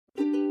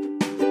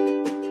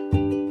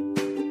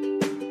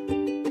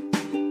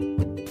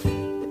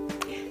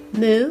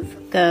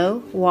Move,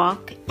 go,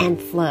 walk,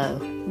 and flow.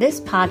 This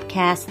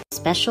podcast,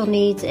 Special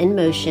Needs in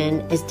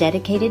Motion, is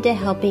dedicated to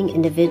helping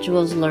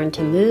individuals learn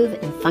to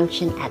move and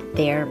function at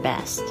their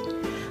best.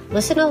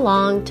 Listen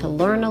along to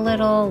learn a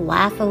little,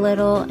 laugh a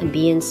little, and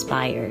be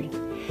inspired.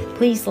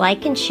 Please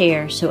like and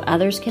share so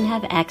others can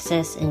have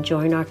access and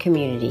join our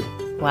community.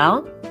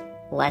 Well,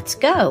 let's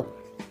go.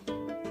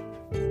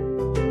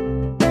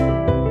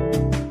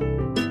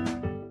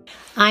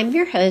 I'm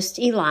your host,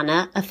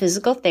 Ilana, a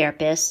physical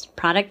therapist,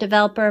 product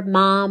developer,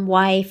 mom,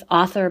 wife,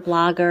 author,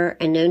 blogger,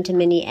 and known to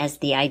many as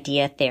the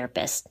Idea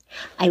Therapist.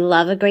 I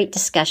love a great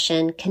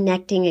discussion,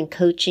 connecting and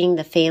coaching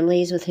the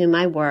families with whom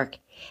I work,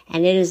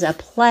 and it is a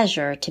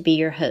pleasure to be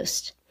your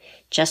host.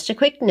 Just a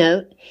quick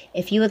note,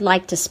 if you would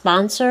like to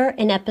sponsor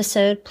an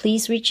episode,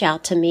 please reach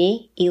out to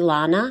me,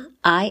 Ilana,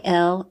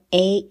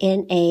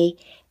 I-L-A-N-A,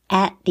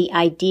 at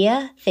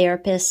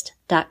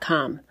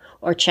theideatherapist.com,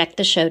 or check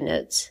the show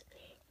notes.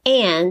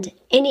 And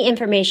any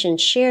information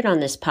shared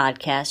on this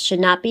podcast should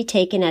not be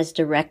taken as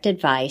direct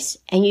advice,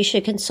 and you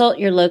should consult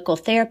your local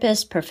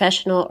therapist,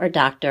 professional, or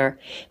doctor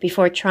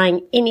before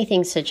trying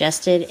anything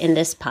suggested in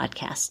this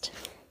podcast.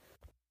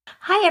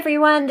 Hi,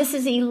 everyone. This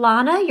is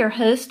Ilana, your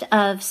host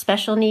of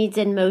Special Needs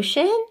in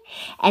Motion,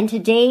 and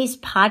today's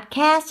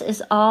podcast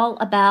is all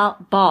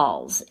about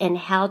balls and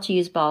how to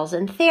use balls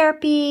in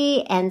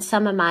therapy and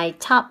some of my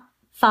top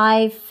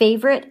 5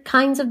 favorite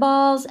kinds of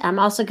balls. I'm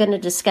also going to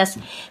discuss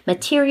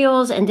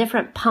materials and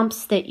different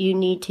pumps that you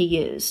need to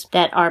use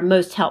that are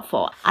most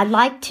helpful. I'd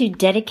like to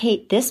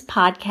dedicate this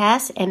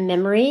podcast in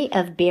memory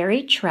of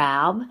Barry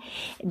Traub.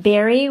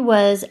 Barry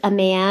was a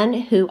man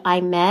who I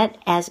met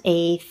as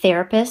a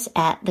therapist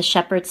at the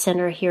Shepherd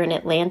Center here in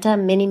Atlanta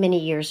many,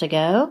 many years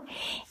ago.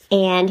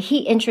 And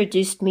he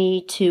introduced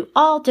me to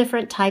all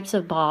different types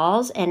of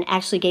balls and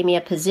actually gave me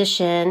a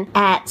position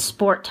at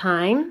Sport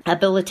Time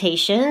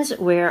Habilitations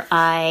where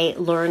I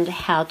learned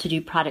how to do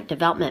product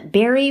development.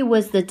 Barry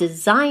was the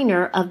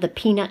designer of the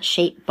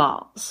peanut-shaped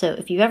ball. So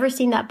if you've ever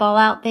seen that ball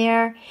out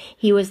there,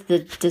 he was the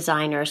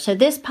designer. So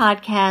this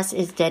podcast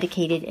is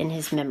dedicated in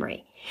his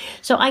memory.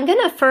 So I'm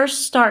going to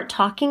first start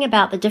talking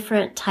about the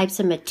different types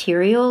of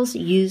materials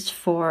used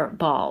for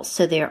balls.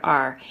 So there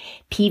are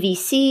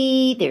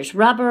PVC, there's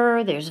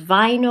rubber, there's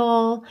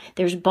vinyl,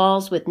 there's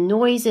balls with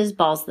noises,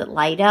 balls that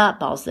light up,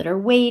 balls that are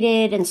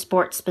weighted, and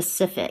sport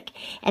specific.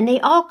 And they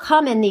all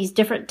come in these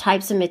different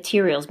types of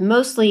materials,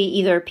 mostly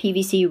either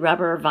PVC,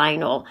 rubber, or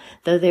vinyl,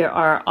 though there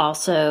are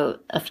also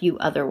a few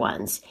other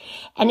ones.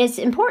 And it's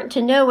important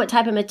to know what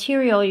type of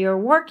material you're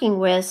working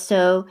with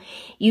so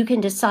you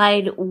can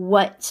decide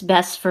what's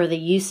best for the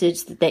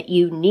usage that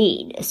you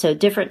need. So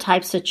different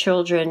types of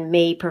children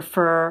may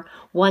prefer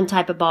one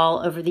type of ball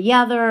over the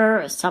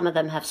other. Some of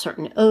them have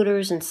certain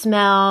odors and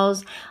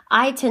smells.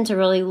 I tend to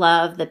really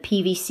love the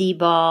PVC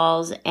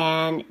balls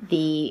and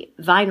the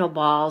vinyl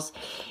balls,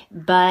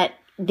 but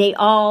they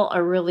all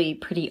are really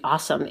pretty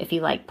awesome if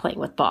you like playing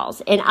with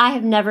balls. And I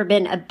have never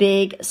been a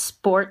big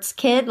sports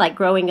kid. Like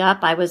growing up,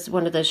 I was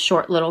one of those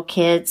short little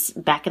kids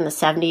back in the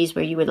 70s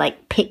where you would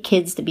like pick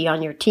kids to be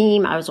on your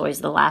team. I was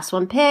always the last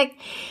one picked.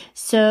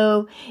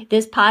 So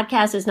this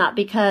podcast is not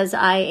because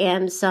I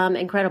am some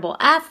incredible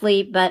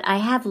athlete, but I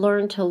have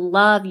learned to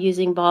love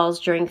using balls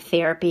during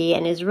therapy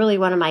and is really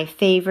one of my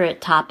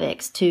favorite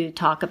topics to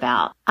talk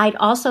about. I'd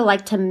also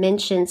like to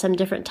mention some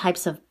different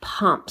types of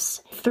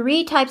pumps.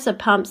 3 types of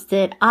pumps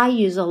that I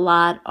use a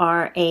lot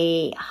are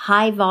a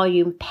high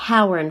volume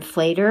power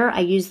inflator.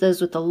 I use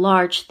those with the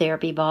large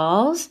therapy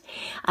balls.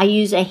 I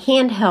use a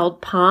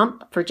handheld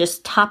pump for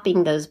just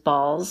topping those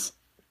balls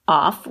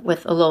off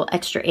with a little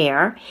extra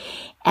air,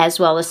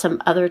 as well as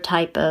some other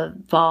type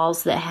of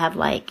balls that have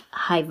like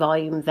high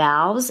volume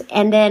valves.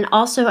 And then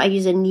also I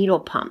use a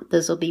needle pump.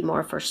 Those will be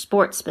more for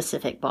sport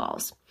specific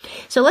balls.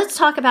 So let's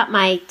talk about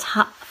my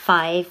top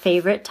 5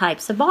 favorite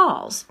types of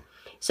balls.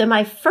 So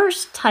my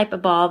first type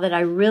of ball that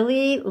I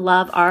really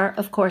love are,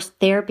 of course,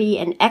 therapy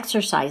and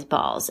exercise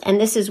balls. And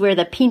this is where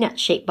the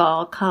peanut-shaped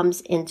ball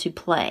comes into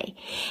play.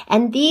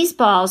 And these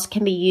balls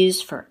can be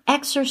used for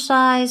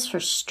exercise,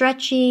 for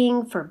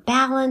stretching, for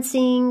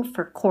balancing,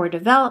 for core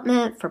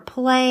development, for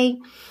play.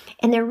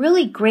 And they're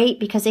really great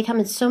because they come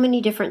in so many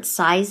different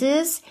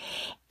sizes.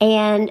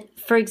 And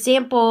for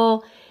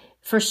example,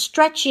 for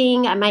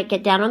stretching, I might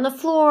get down on the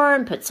floor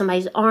and put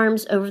somebody's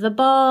arms over the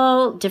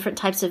ball. Different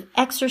types of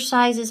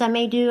exercises I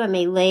may do. I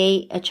may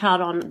lay a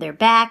child on their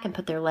back and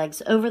put their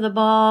legs over the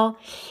ball.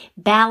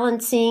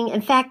 Balancing.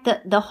 In fact,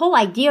 the whole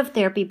idea of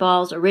therapy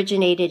balls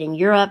originated in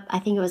Europe. I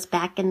think it was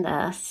back in the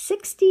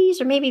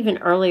 60s or maybe even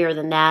earlier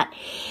than that.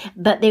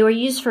 But they were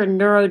used for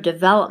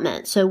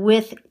neurodevelopment, so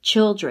with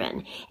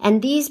children.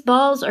 And these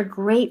balls are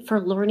great for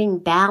learning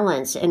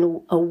balance and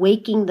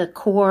awakening the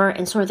core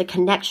and sort of the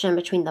connection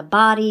between the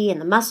body and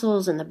the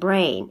muscles and the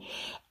brain.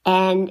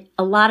 And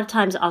a lot of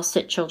times I'll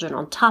sit children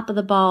on top of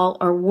the ball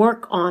or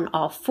work on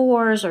all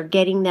fours or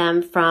getting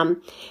them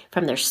from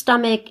their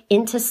stomach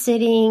into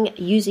sitting,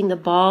 using the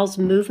ball's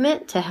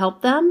movement to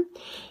help them.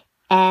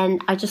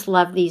 And I just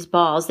love these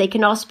balls. They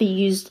can also be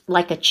used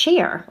like a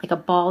chair, like a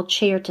ball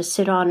chair to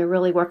sit on and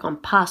really work on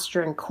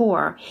posture and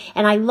core.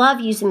 And I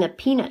love using the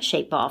peanut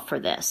shaped ball for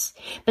this.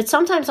 But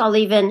sometimes I'll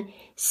even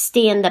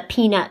stand the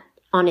peanut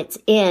on its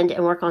end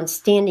and work on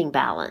standing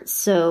balance.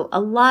 So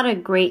a lot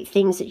of great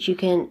things that you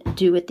can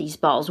do with these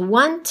balls.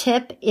 One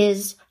tip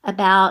is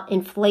about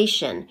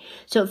inflation.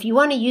 So if you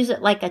want to use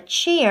it like a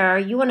chair,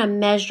 you want to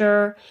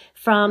measure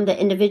from the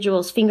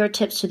individual's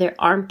fingertips to their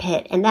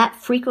armpit, and that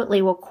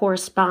frequently will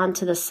correspond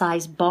to the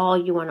size ball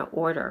you want to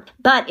order.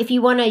 But if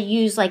you want to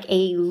use like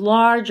a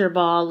larger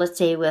ball, let's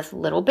say with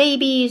little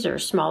babies or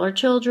smaller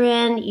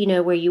children,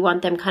 where you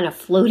want them kind of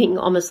floating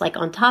almost like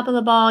on top of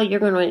the ball, you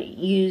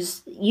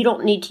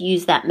don't need to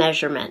use that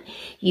measurement.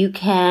 You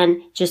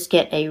can just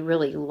get a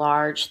really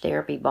large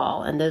therapy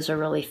ball, and those are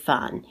really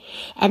fun.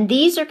 And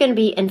these are going to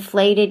be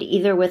inflated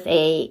either with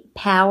a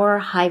power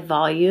high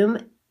volume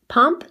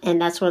pump, and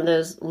that's one of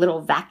those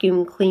little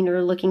vacuum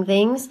cleaner looking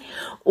things,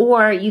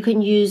 or you can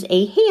use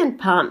a hand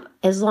pump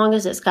as long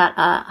as it's got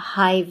a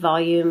high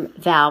volume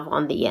valve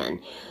on the end,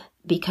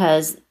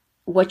 because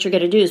what you're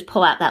going to do is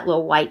pull out that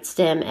little white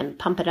stem and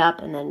pump it up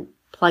and then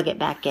plug it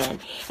back in.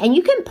 And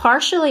you can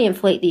partially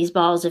inflate these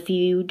balls if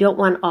you don't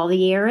want all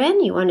the air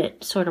in. You want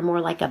it sort of more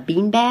like a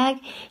bean bag.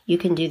 You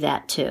can do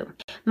that too.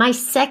 My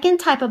second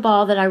type of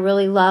ball that I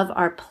really love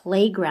are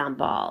playground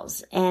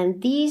balls.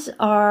 And these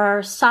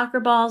are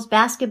soccer balls,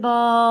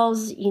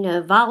 basketballs,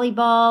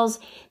 volleyballs.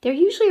 They're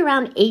usually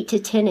around 8 to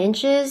 10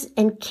 inches,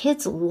 and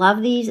kids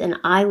love these, and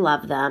I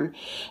love them.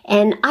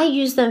 And I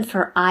use them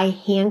for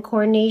eye-hand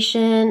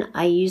coordination.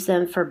 I use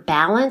them for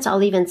balance.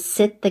 I'll even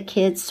sit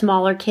the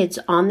smaller kids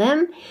on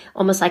them,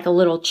 almost like a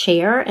little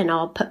chair, and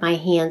I'll put my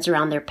hands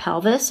around their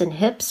pelvis and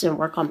hips and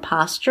work on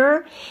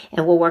posture,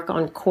 and we'll work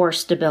on core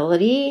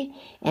stability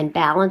and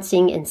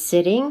balancing and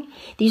sitting.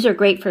 These are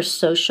great for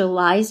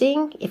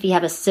socializing. If you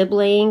have a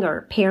sibling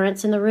or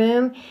parents in the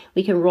room,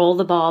 we can roll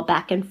the ball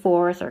back and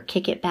forth or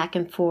kick it back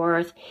and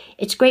forth.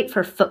 It's great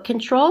for foot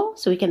control,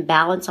 so we can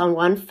balance on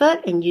one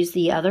foot and use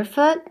the other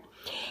foot.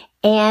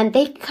 And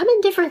they come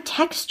in different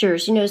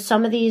textures.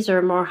 Some of these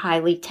are more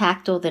highly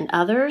tactile than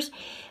others.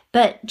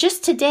 But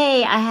just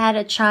today, I had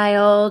a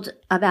child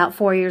about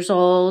 4 years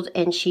old,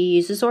 and she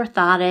uses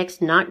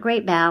orthotics, not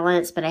great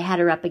balance, but I had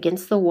her up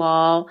against the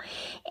wall,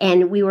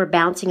 and we were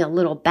bouncing a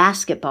little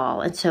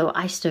basketball. And so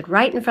I stood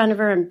right in front of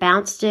her and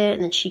bounced it,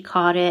 and then she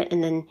caught it,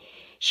 and then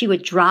she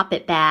would drop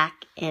it back,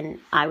 and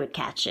I would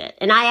catch it.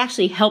 And I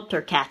actually helped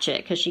her catch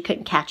it because she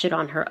couldn't catch it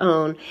on her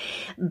own.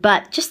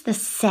 But just the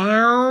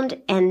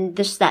sound and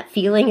just that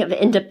feeling of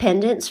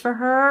independence for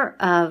her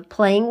of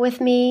playing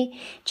with me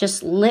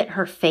just lit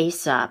her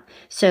face up.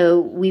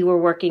 So we were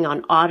working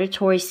on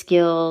auditory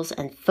skills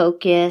and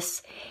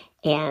focus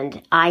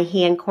and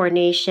eye-hand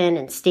coordination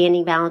and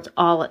standing balance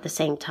all at the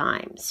same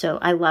time. So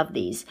I love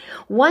these.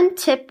 One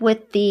tip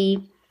with the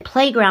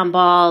playground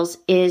balls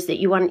is that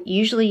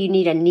usually you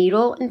need a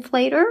needle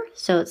inflator.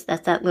 So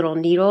that's that little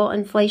needle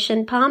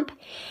inflation pump.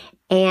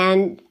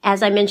 And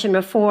as I mentioned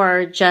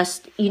before,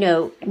 just,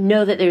 know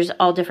that there's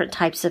all different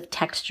types of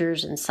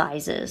textures and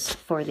sizes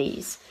for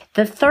these.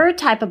 The third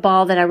type of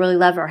ball that I really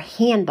love are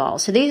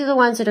handballs. So these are the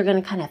ones that are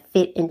going to kind of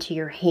fit into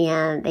your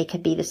hand. They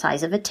could be the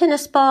size of a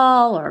tennis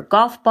ball or a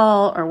golf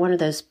ball or one of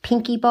those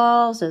pinky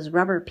balls, those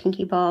rubber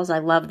pinky balls. I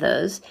love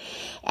those.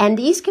 And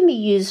these can be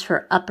used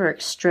for upper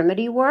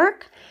extremity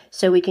work.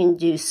 So we can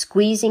do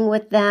squeezing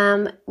with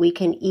them. We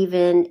can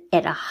even,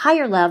 at a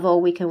higher level,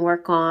 we can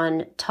work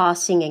on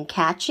tossing and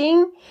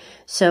catching.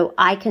 So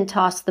I can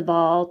toss the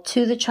ball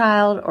to the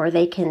child, or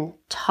they can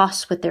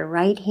toss with their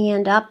right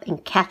hand up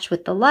and catch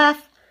with the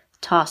left,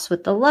 toss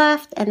with the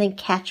left, and then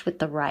catch with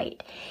the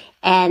right.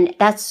 And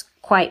that's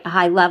quite a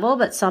high level,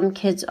 but some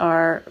kids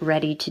are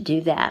ready to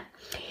do that.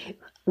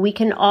 We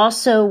can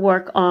also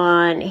work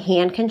on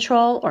hand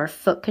control or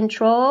foot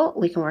control.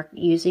 We can work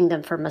using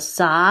them for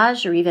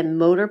massage or even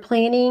motor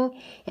planning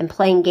and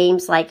playing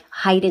games like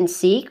hide and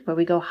seek, where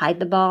we go hide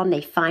the ball and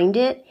they find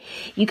it.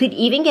 You could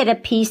even get a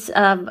piece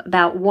of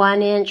about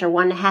 1 inch or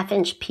 1.5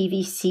 inch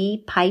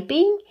PVC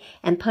piping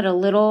and put a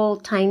little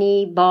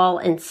tiny ball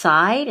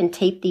inside and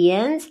tape the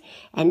ends.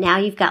 And now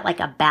you've got like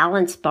a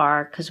balance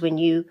bar, because when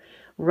you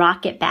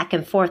rock it back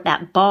and forth,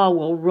 that ball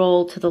will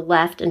roll to the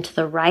left and to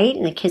the right,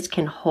 and the kids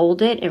can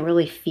hold it and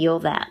really feel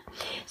that.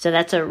 So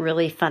that's a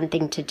really fun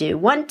thing to do.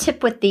 One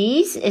tip with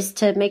these is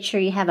to make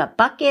sure you have a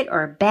bucket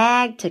or a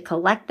bag to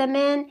collect them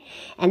in,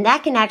 and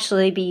that can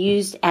actually be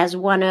used as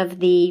one of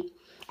the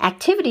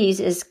activities,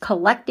 is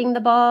collecting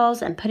the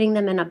balls and putting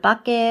them in a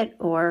bucket,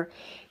 or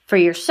for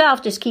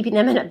yourself, just keeping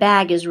them in a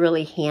bag is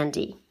really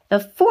handy. The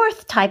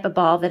fourth type of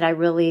ball that I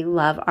really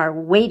love are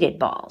weighted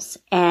balls.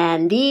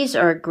 And these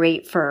are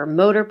great for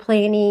motor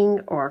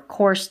planning or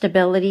core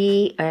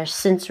stability or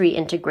sensory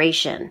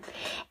integration.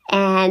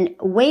 And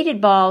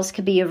weighted balls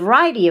could be a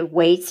variety of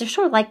weights. They're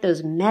sort of like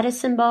those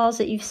medicine balls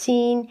that you've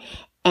seen.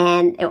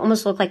 and it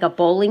almost looked like a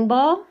bowling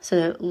ball,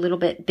 so a little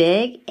bit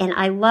big. And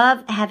I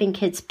love having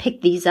kids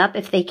pick these up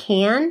if they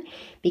can,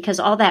 because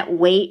all that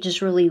weight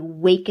just really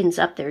wakens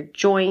up their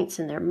joints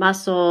and their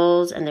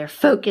muscles and their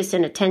focus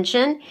and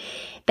attention.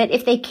 But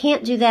if they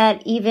can't do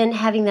that, even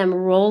having them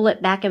roll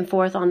it back and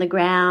forth on the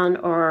ground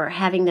or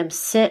having them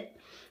sit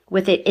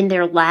with it in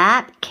their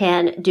lap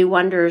can do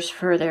wonders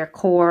for their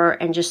core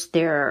and just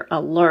their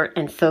alert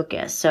and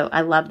focus. So I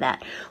love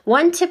that.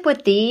 One tip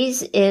with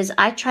these is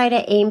I try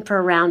to aim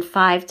for around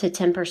 5 to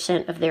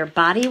 10% of their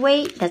body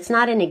weight. That's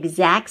not an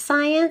exact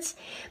science,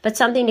 but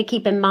something to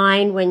keep in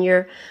mind when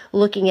you're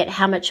looking at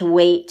how much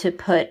weight to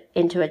put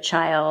into a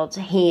child's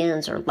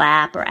hands or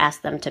lap or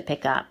ask them to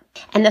pick up.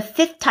 And the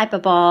fifth type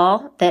of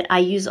ball that I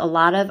use a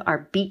lot of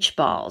are beach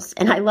balls.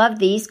 And I love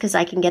these because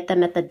I can get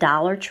them at the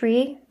Dollar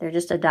Tree. They're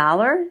just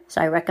 $1.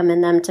 So I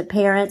recommend them to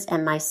parents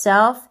and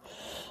myself.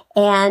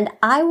 And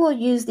I will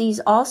use these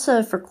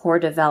also for core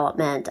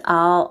development.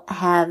 I'll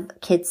have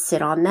kids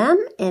sit on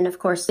them. And of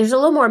course, there's a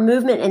little more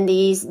movement in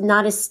these,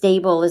 not as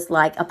stable as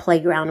like a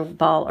playground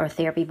ball or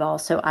therapy ball.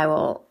 So I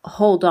will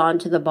hold on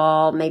to the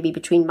ball maybe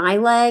between my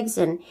legs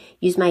and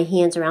use my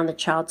hands around the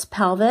child's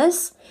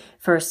pelvis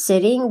for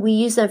sitting. We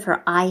use them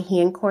for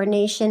eye-hand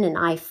coordination and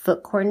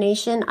eye-foot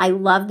coordination. I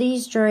love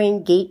these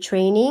during gait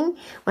training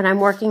when I'm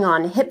working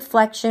on hip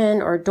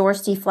flexion or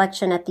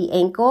dorsiflexion at the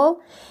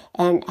ankle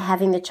and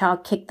having the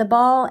child kick the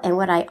ball. And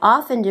what I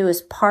often do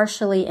is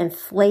partially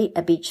inflate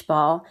a beach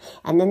ball,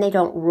 and then they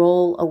don't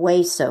roll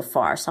away so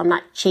far. So I'm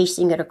not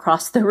chasing it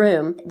across the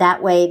room.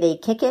 That way they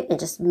kick it and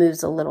it just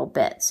moves a little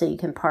bit. So you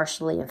can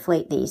partially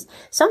inflate these.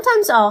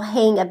 Sometimes I'll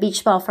hang a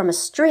beach ball from a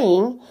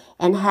string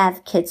and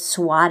have kids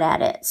swat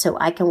at it. So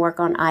I can work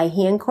on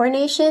eye-hand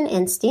coordination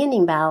and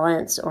standing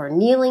balance or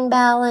kneeling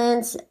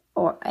balance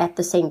or at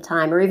the same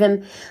time, or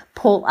even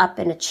pull up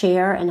in a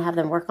chair and have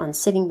them work on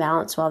sitting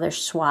balance while they're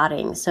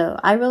swatting. So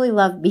I really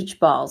love beach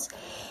balls.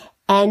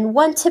 And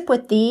one tip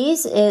with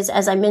these is,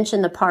 as I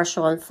mentioned, the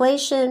partial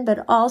inflation,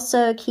 but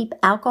also keep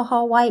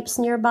alcohol wipes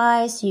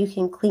nearby so you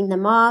can clean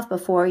them off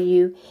before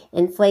you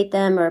inflate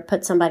them or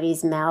put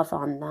somebody's mouth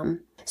on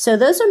them. So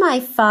those are my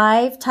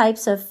 5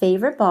 types of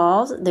favorite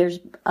balls. There's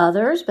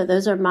others, but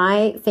those are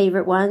my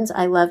favorite ones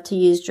I love to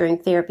use during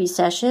therapy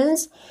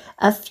sessions.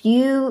 A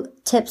few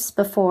tips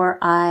before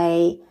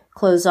I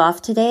close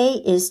off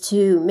today is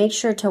to make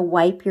sure to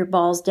wipe your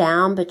balls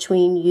down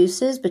between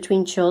uses,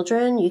 between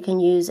children. You can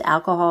use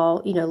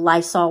alcohol,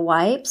 Lysol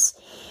wipes.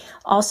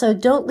 Also,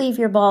 don't leave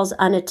your balls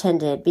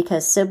unattended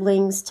because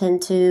siblings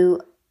tend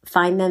to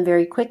find them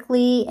very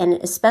quickly, and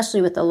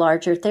especially with the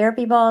larger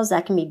therapy balls,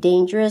 that can be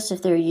dangerous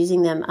if they're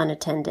using them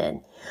unattended.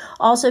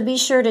 Also, be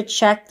sure to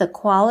check the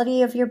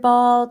quality of your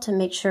ball to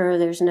make sure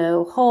there's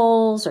no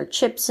holes or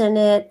chips in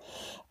it,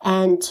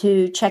 and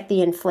to check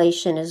the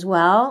inflation as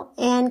well,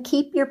 and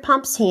keep your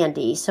pumps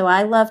handy. So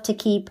I love to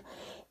keep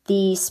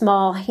the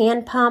small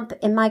hand pump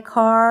in my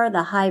car,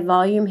 the high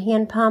volume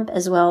hand pump,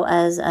 as well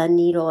as a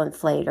needle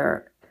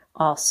inflator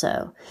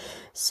also.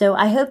 So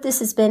I hope this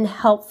has been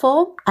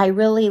helpful. I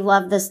really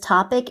love this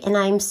topic and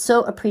I'm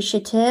so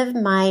appreciative.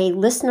 My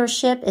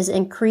listenership is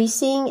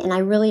increasing and I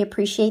really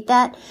appreciate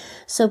that.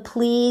 So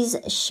please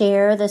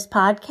share this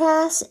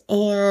podcast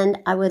and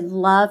I would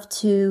love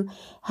to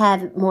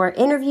have more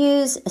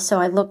interviews.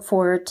 So I look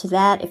forward to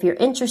that. If you're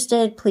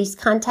interested, please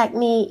contact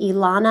me,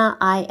 Ilana,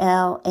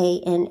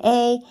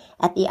 ILANA,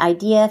 at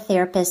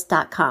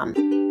theideatherapist.com.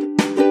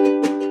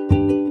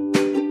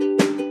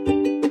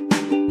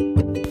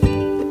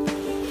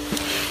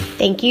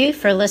 Thank you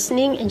for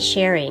listening and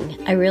sharing.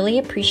 I really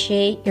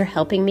appreciate your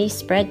helping me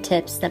spread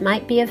tips that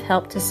might be of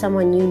help to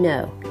someone you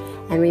know.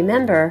 And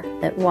remember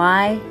that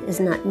why is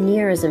not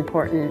near as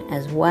important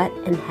as what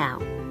and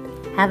how.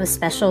 Have a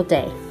special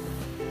day.